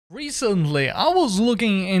Recently, I was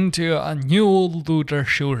looking into a new looter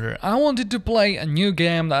shooter. I wanted to play a new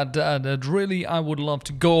game that really I would love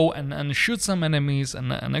to go and shoot some enemies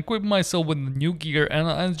and equip myself with new gear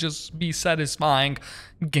and just be satisfying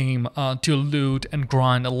game to loot and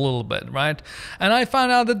grind a little bit, right? And I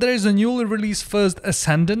found out that there is a newly released First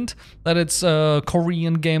Ascendant, that it's a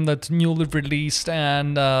Korean game that's newly released,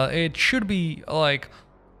 and it should be like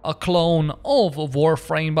a clone of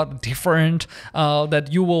Warframe but different,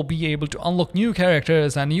 that you will be able to unlock new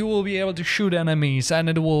characters and you will be able to shoot enemies and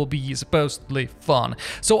it will be supposedly fun.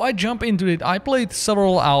 So I jump into it. I played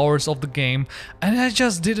several hours of the game and I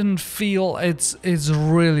just didn't feel it's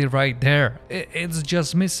really right there. It's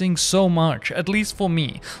just missing so much, at least for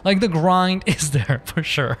me. Like the grind is there for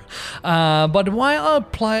sure, but while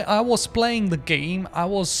I was playing the game, I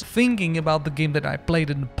was thinking about the game that I played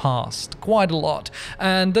in the past quite a lot,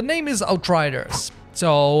 and the name is Outriders.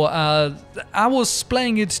 So I was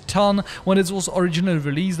playing it a ton when it was originally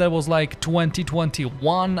released. That was like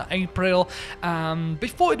 2021 April.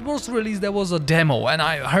 Before it was released, there was a demo, and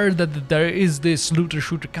I heard that there is this looter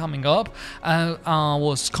shooter coming up. I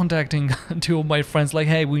was contacting two of my friends like,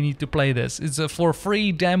 hey, we need to play this. It's a for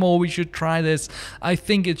free demo. We should try this. I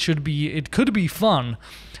think it could be fun.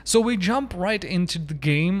 So we jump right into the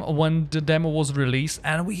game when the demo was released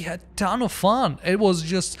and we had a ton of fun. It was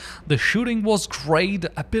just, the shooting was great,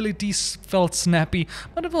 the abilities felt snappy,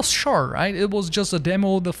 but it was short, right? It was just a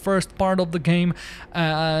demo, the first part of the game,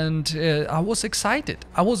 and I was excited.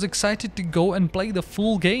 I was excited to go and play the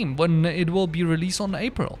full game when it will be released on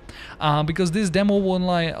April, because this demo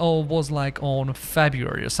was like on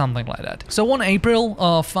February or something like that. So on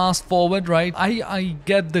April, fast forward, right, I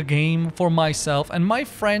get the game for myself, and my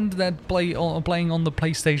friend that playing on the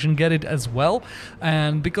PlayStation get it as well,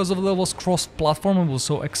 and because of there was cross-platform, I was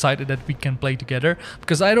so excited that we can play together,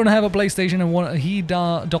 because I don't have a PlayStation and he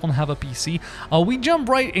don't have a PC. We jumped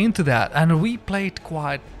right into that and we played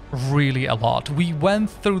quite really a lot. We went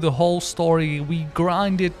through the whole story, we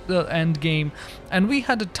grinded the end game, and we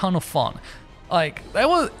had a ton of fun. Like, there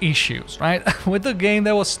were issues, right? With the game,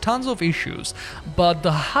 there was tons of issues, but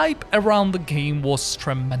the hype around the game was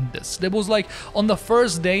tremendous. There was like, on the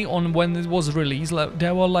first day when it was released,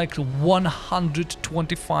 there were like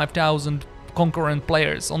 125,000 concurrent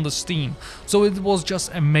players on the Steam. So it was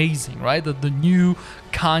just amazing, right? The new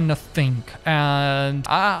kind of thing, and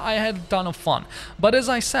I had a ton of fun. But as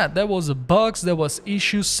I said, there was bugs, there was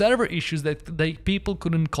issues, server issues that people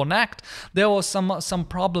couldn't connect. There was some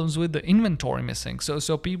problems with the inventory missing.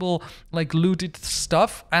 So people like looted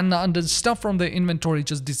stuff and the stuff from the inventory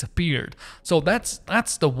just disappeared. So that's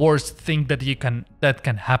the worst thing that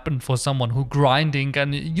can happen for someone who grinding,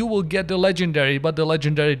 and you will get the legendary, but the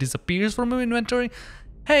legendary disappears from your inventory.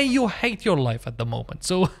 Hey, you hate your life at the moment.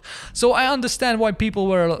 So I understand why people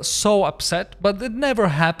were so upset, but it never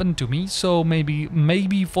happened to me. So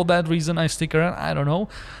maybe for that reason I stick around, I don't know.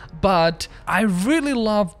 But I really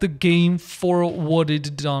loved the game for what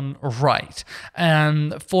it done right.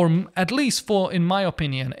 And at least in my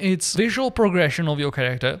opinion, its visual progression of your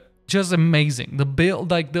character, just amazing. The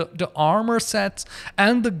build, like the armor sets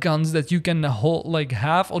and the guns that you can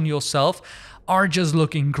have on yourself are just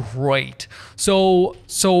looking great. So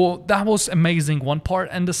that was amazing, one part.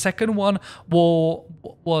 And the second one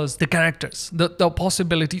was the characters, the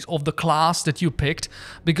possibilities of the class that you picked,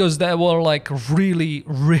 because there were like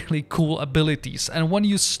really cool abilities, and when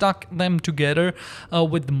you stuck them together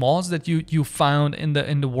with the mods that you found in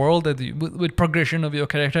the world, with progression of your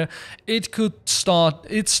character,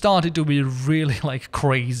 it started to be really like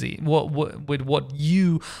crazy with what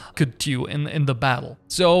you could do in the battle.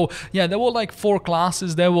 So yeah, there were like 4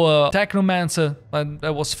 classes. There were Technomancer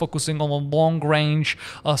that was focusing on a long range,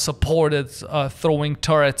 supported throwing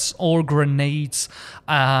turrets or grenades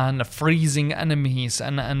and freezing enemies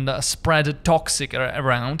and spread toxic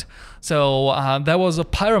around. So there was a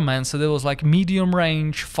Pyromancer. There was like medium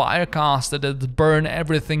range firecaster that burn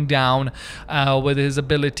everything down with his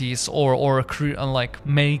abilities, or like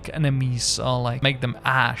make enemies like make them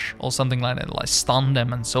ash or something like that, like stun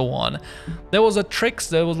them and so on. There was a Trix.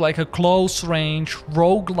 There was like a close range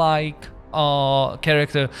roguelike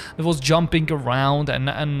character that was jumping around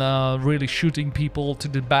and really shooting people to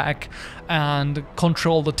the back and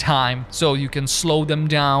control the time, so you can slow them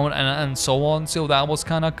down and so on. So that was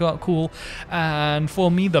kind of cool. And for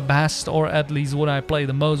me, the best, or at least what I played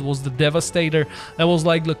the most, was the Devastator. That was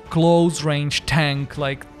like the close range tank,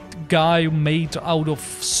 like guy made out of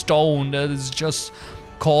stone that is just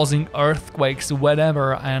causing earthquakes,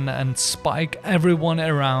 whatever, and spike everyone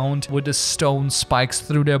around with the stone spikes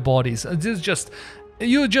through their bodies. It's just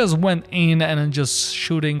you just went in and just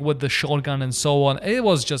shooting with the shotgun and so on. It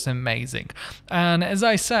was just amazing. And as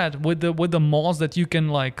I said, with the mods that you can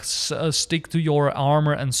like stick to your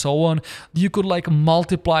armor and so on, you could like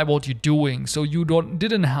multiply what you're doing. So you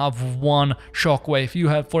didn't have one shockwave. You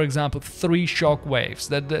have, for example, 3 shockwaves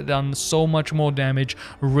that done so much more damage,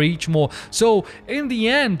 reach more. So in the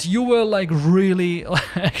end, you were like really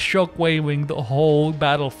like shockwaving the whole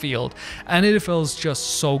battlefield, and it feels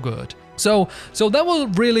just so good. So that were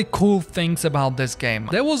really cool things about this game.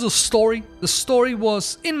 There was a story. The story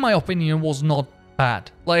was, in my opinion, was not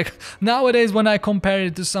bad. Like nowadays, when I compare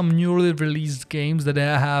it to some newly released games that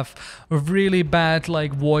have really bad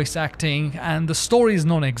like voice acting and the story is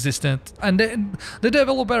non-existent, and the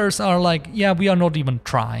developers are like, yeah, we are not even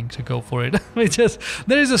trying to go for it. It's just,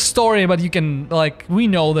 there is a story, but you can like, we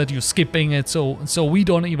know that you're skipping it, so we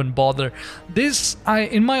don't even bother. This,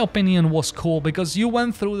 in my opinion, was cool because you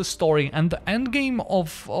went through the story, and the end game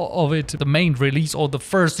of it, the main release or the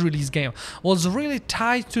first release game, was really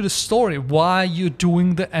tied to the story. Why you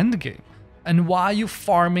doing the end game and why you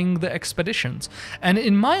farming the expeditions. And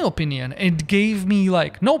in my opinion, it gave me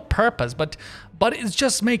like no purpose, but it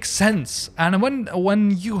just makes sense. And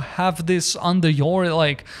when you have this under your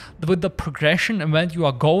like with the progression and when you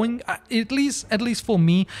are going, at least for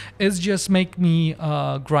me, it's just make me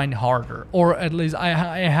grind harder, or at least I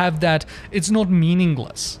have that it's not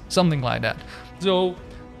meaningless, something like that. So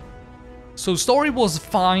story was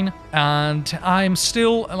fine, and I'm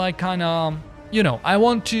still like kind of, you know, I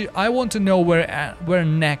want to know where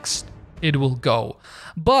next it will go.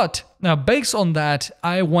 But now, based on that,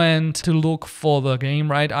 I went to look for the game,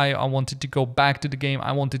 right? I wanted to go back to the game.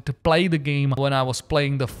 I wanted to play the game when I was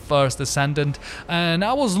playing the first Ascendant, and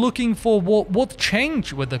I was looking for what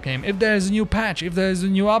changed with the game, if there's a new patch, if there's a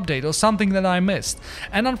new update, or something that I missed.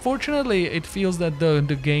 And unfortunately, it feels that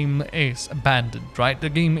the game is abandoned, right? The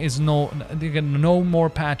game is no more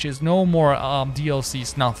patches, no more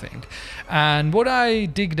DLCs, nothing. And what I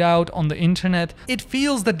digged out on the internet, it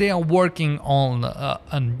feels that they are working on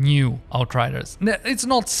a new Outriders. It's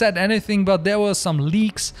not said anything, but there were some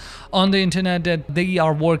leaks on the internet that they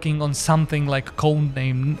are working on something like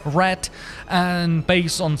codename Red, and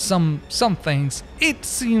based on some things, it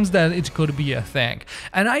seems that it could be a thing.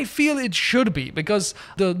 And I feel it should be, because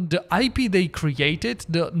the IP they created,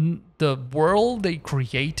 the world they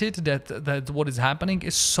created, that what is happening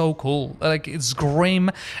is so cool. Like, it's grim,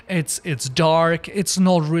 it's dark, it's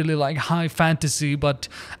not really like high fantasy, but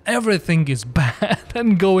everything is bad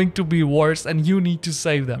and going to be worse, and you need to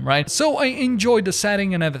save them, right? So I enjoyed the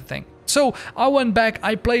setting and everything. So I went back,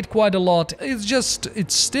 I played quite a lot.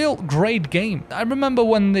 It's still great game. I remember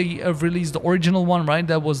when they released the original one, right?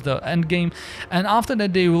 That was the end game. And after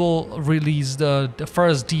that, they will release the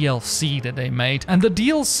first DLC that they made. And the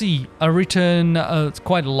DLC returned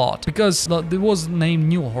quite a lot, because it was named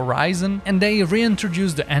New Horizon, and they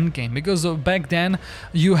reintroduced the end game, because back then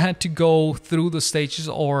you had to go through the stages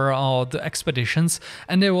or the expeditions,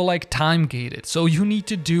 and they were like time gated. So you need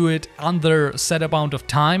to do it under a set amount of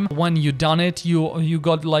time. When you done it, you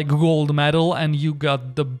got like gold medal, and you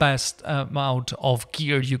got the best amount of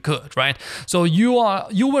gear you could, right? So you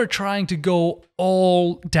were trying to go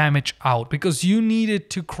all damage out, because you needed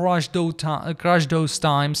to crush those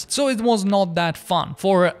times. So it was not that fun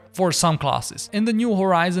for some classes. In the New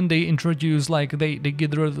Horizon, they introduced like they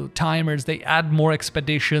get rid of the timers, they add more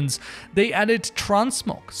expeditions, they added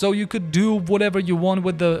transmog, so you could do whatever you want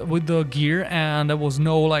with the gear, and there was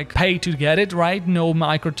no like pay to get it, right? No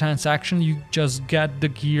microtransaction, you just get the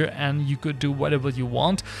gear and you could do whatever you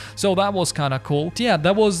want. So that was kind of cool. Yeah,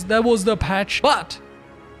 that was the patch. But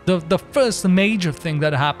the first major thing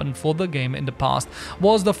that happened for the game in the past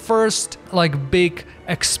was the first like big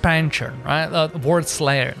expansion, right? World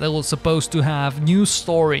Slayer, that was supposed to have new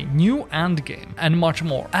story, new end game, and much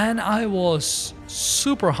more. And I was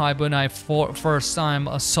super hyped when I first time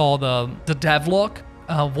saw the devlog.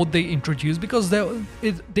 What they introduced, because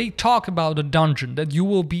they talk about a dungeon that you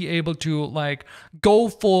will be able to like go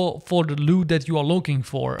for the loot that you are looking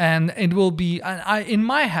for, and it will be, and in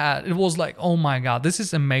my head it was like, oh my god, this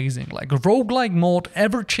is amazing, like roguelike mode,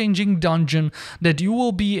 ever-changing dungeon that you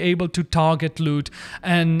will be able to target loot,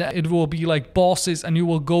 and it will be like bosses, and you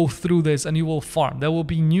will go through this and you will farm. There will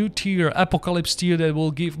be new tier, apocalypse tier, that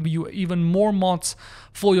will give you even more mods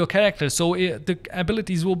for your character, so the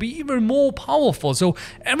abilities will be even more powerful. So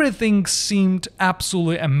everything seemed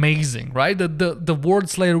absolutely amazing, right? The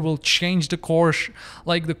words later will change the course,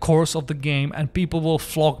 like the course of the game, and people will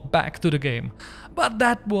flock back to the game. But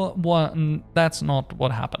that's not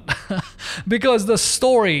what happened. Because the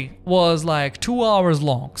story was like 2 hours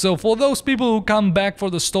long. So for those people who come back for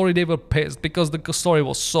the story, they were pissed because the story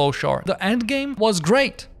was so short. The end game was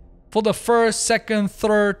great. For the first, second,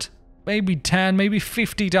 third, maybe 10, maybe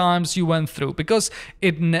 50 times you went through, because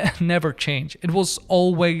it never changed. It was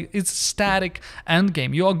always, it's static end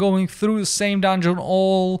game. You are going through the same dungeon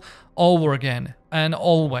all over again and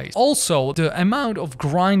always. Also, the amount of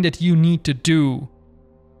grind that you need to do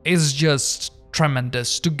is just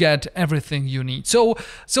tremendous to get everything you need. So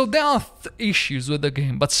there are issues with the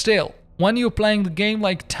game, but still, when you're playing the game,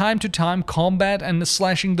 like time to time combat and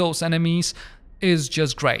slashing those enemies is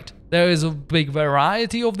just great. There is a big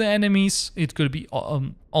variety of the enemies. It could be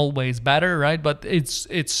always better, right? But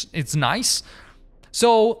it's nice.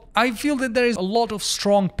 So I feel that there is a lot of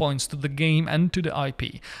strong points to the game and to the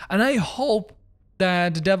IP, and I hope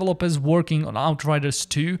that the developers working on Outriders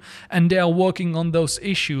 2, and they are working on those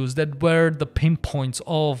issues that were the pinpoints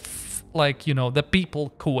of, like, you know, the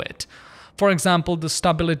people quit. For example, the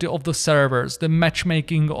stability of the servers, the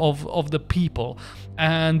matchmaking of the people,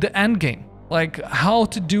 and the end game. Like, how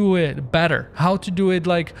to do it better, how to do it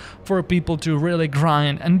like for people to really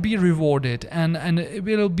grind and be rewarded, and it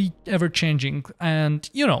will be ever changing. And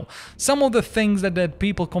you know, some of the things that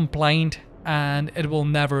people complained, and it will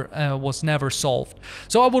never was never solved.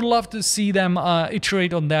 So I would love to see them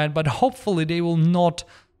iterate on that, but hopefully they will not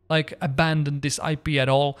like abandon this IP at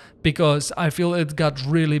all, because I feel it got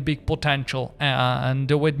really big potential,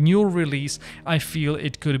 and with new release I feel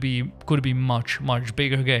it could be much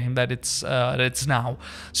bigger game that it's now.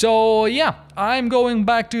 So yeah, I'm going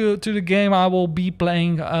back to the game. I will be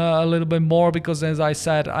playing a little bit more, because as I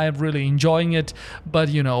said, I'm really enjoying it, but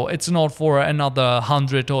you know, it's not for another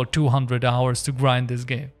 100 or 200 hours to grind this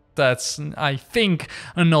game. That's, I think,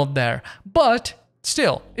 not there. But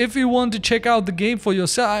still, if you want to check out the game for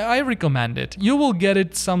yourself, I recommend it. You will get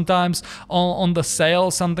it sometimes on the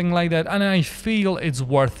sale, something like that, and I feel it's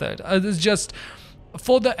worth it. It's just,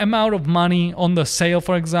 for the amount of money on the sale,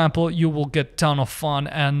 for example, you will get a ton of fun,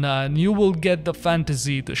 and you will get the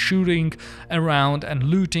fantasy, the shooting around and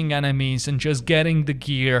looting enemies and just getting the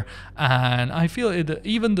gear, and I feel it,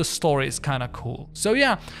 even the story is kind of cool. So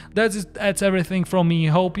yeah, that's everything from me.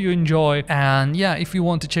 Hope you enjoy, and yeah, if you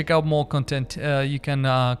want to check out more content, you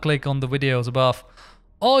can click on the videos above,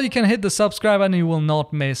 or you can hit the subscribe and you will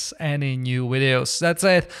not miss any new videos. That's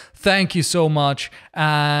it. Thank you so much.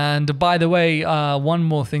 And by the way, one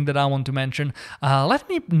more thing that I want to mention. Let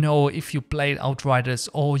me know if you played Outriders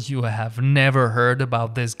or you have never heard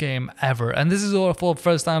about this game ever. And this is all for the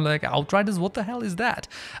first time, like, Outriders, what the hell is that?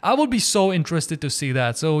 I would be so interested to see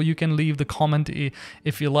that. So you can leave the comment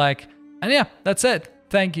if you like. And yeah, that's it.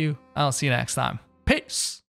 Thank you. I'll see you next time. Peace.